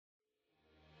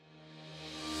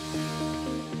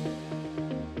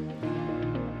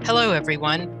Hello,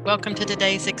 everyone. Welcome to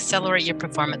today's Accelerate Your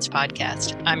Performance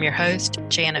podcast. I'm your host,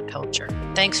 Janet Pilcher.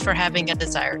 Thanks for having a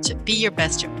desire to be your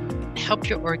best and help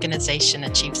your organization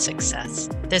achieve success.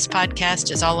 This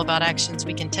podcast is all about actions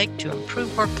we can take to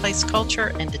improve workplace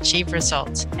culture and achieve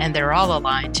results, and they're all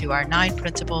aligned to our 9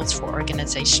 principles for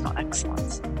organizational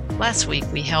excellence. Last week,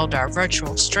 we held our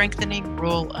virtual Strengthening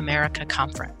Rural America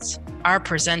conference. Our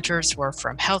presenters were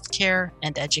from healthcare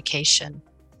and education.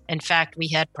 In fact, we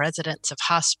had presidents of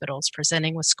hospitals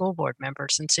presenting with school board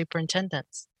members and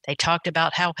superintendents. They talked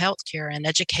about how healthcare and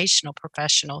educational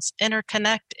professionals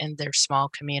interconnect in their small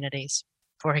communities.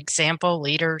 For example,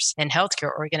 leaders in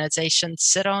healthcare organizations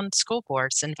sit on school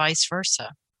boards and vice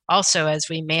versa. Also, as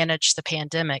we managed the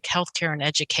pandemic, healthcare and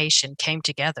education came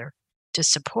together to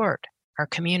support our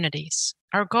communities.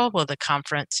 Our goal of the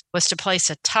conference was to place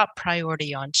a top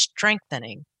priority on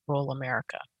strengthening rural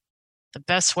America. The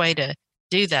best way to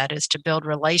do that is to build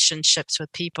relationships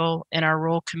with people in our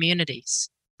rural communities,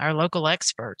 our local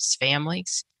experts,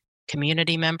 families,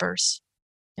 community members,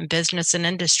 and business and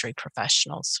industry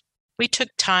professionals. We took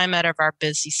time out of our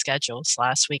busy schedules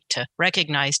last week to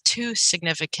recognize 2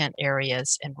 significant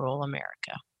areas in rural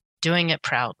America, doing it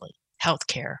proudly,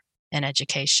 healthcare and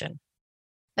education.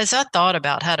 As I thought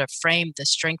about how to frame the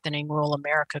Strengthening Rural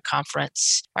America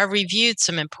conference, I reviewed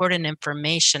some important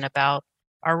information about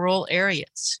our rural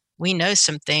areas. We know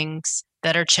some things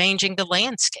that are changing the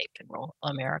landscape in rural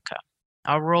America.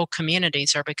 Our rural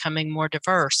communities are becoming more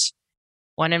diverse.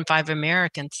 1 in 5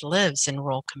 Americans lives in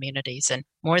rural communities, and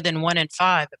more than 1 in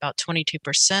 5, about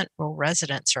 22% rural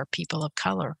residents are people of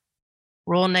color.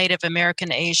 Rural Native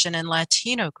American, Asian, and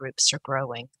Latino groups are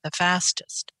growing the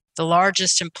fastest. The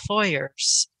largest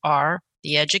employers are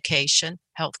the education,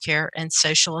 healthcare, and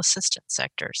social assistance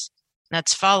sectors.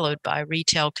 That's followed by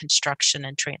retail, construction,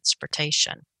 and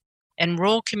transportation. And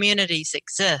rural communities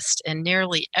exist in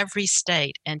nearly every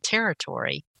state and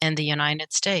territory in the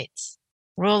United States.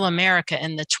 Rural America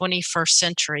in the 21st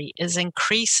century is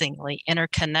increasingly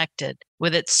interconnected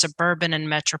with its suburban and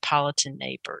metropolitan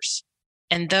neighbors.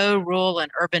 And though rural and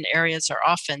urban areas are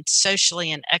often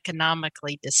socially and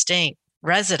economically distinct,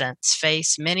 residents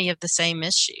face many of the same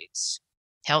issues: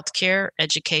 healthcare,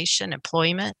 education,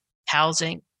 employment,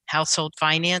 housing, household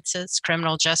finances,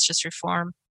 criminal justice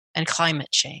reform, and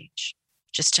climate change,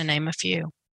 just to name a few.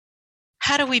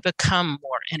 How do we become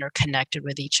more interconnected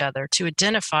with each other to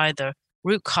identify the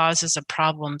root causes of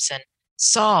problems and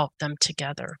solve them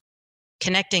together?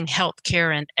 Connecting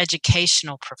healthcare and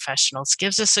educational professionals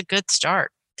gives us a good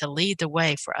start to lead the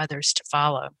way for others to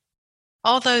follow.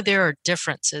 Although there are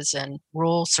differences in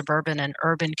rural, suburban, and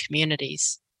urban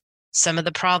communities, some of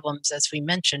the problems, as we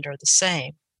mentioned, are the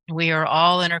same. We are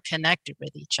all interconnected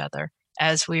with each other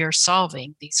as we are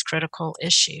solving these critical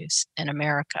issues in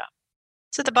America.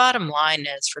 So the bottom line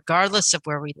is, regardless of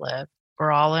where we live,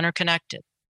 we're all interconnected.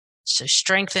 So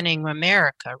strengthening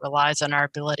America relies on our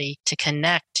ability to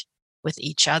connect with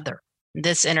each other.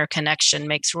 This interconnection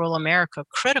makes rural America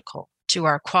critical to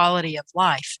our quality of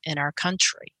life in our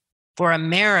country. For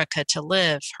America to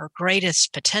live her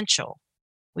greatest potential,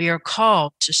 we are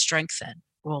called to strengthen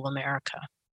rural America.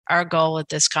 Our goal at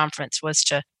this conference was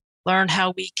to learn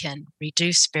how we can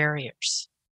reduce barriers,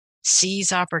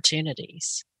 seize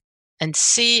opportunities, and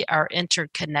see our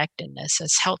interconnectedness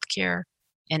as healthcare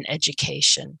and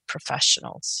education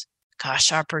professionals.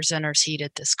 Gosh, our presenters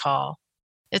heeded this call.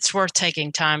 It's worth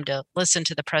taking time to listen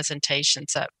to the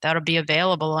presentations that'll be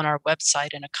available on our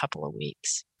website in a couple of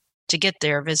weeks. To get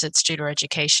there, visit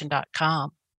studereducation.com.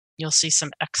 You'll see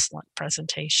some excellent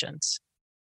presentations.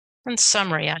 In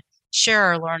summary, I share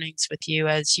our learnings with you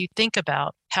as you think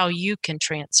about how you can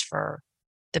transfer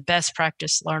the best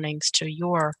practice learnings to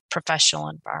your professional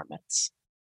environments.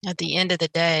 At the end of the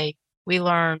day, we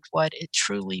learned what it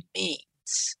truly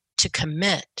means to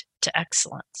commit to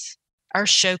excellence. Our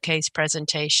showcase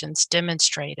presentations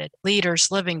demonstrated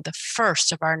leaders living the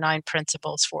first of our 9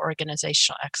 principles for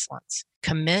organizational excellence: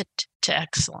 commit to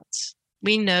excellence.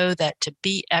 We know that to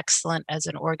be excellent as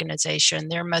an organization,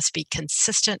 there must be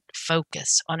consistent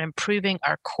focus on improving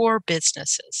our core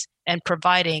businesses and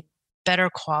providing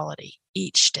better quality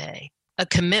each day. A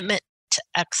commitment to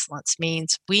excellence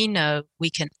means we know we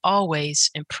can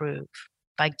always improve.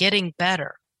 By getting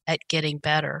better at getting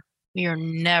better, we are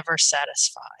never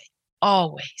satisfied,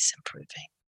 always improving.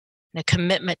 And a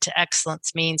commitment to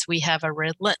excellence means we have a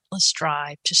relentless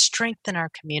drive to strengthen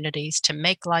our communities, to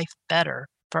make life better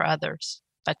for others.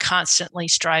 By constantly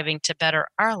striving to better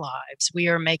our lives, we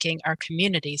are making our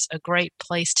communities a great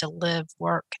place to live,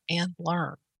 work, and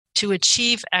learn. To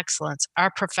achieve excellence, our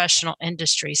professional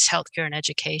industries, healthcare and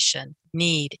education,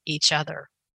 need each other.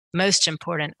 Most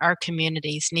important, our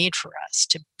communities need for us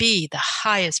to be the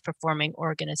highest performing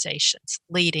organizations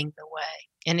leading the way.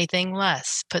 Anything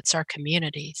less puts our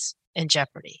communities in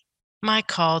jeopardy. My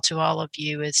call to all of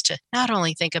you is to not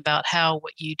only think about how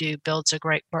what you do builds a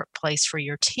great workplace for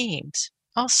your teams,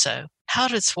 also, how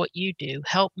does what you do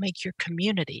help make your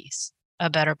communities a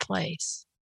better place?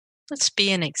 Let's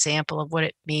be an example of what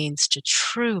it means to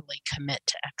truly commit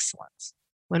to excellence.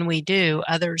 When we do,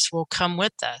 others will come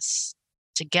with us.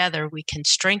 Together, we can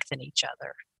strengthen each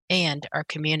other and our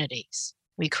communities.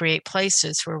 We create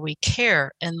places where we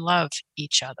care and love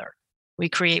each other. We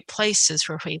create places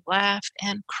where we laugh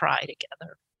and cry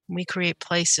together. We create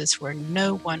places where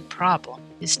no one problem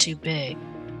is too big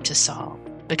to solve,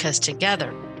 because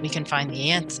together we can find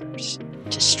the answers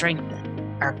to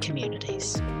strengthen our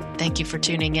communities. Thank you for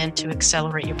tuning in to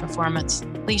Accelerate Your Performance.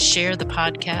 Please share the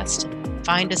podcast and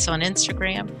find us on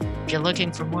Instagram. If you're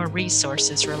looking for more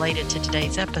resources related to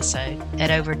today's episode,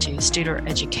 head over to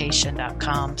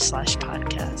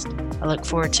studereducation.com/podcast. I look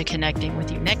forward to connecting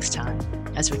with you next time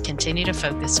as we continue to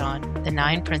focus on the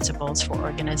 9 principles for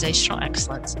organizational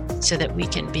excellence so that we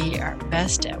can be our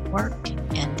best at work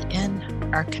and in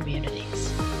our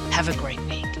communities. Have a great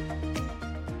week.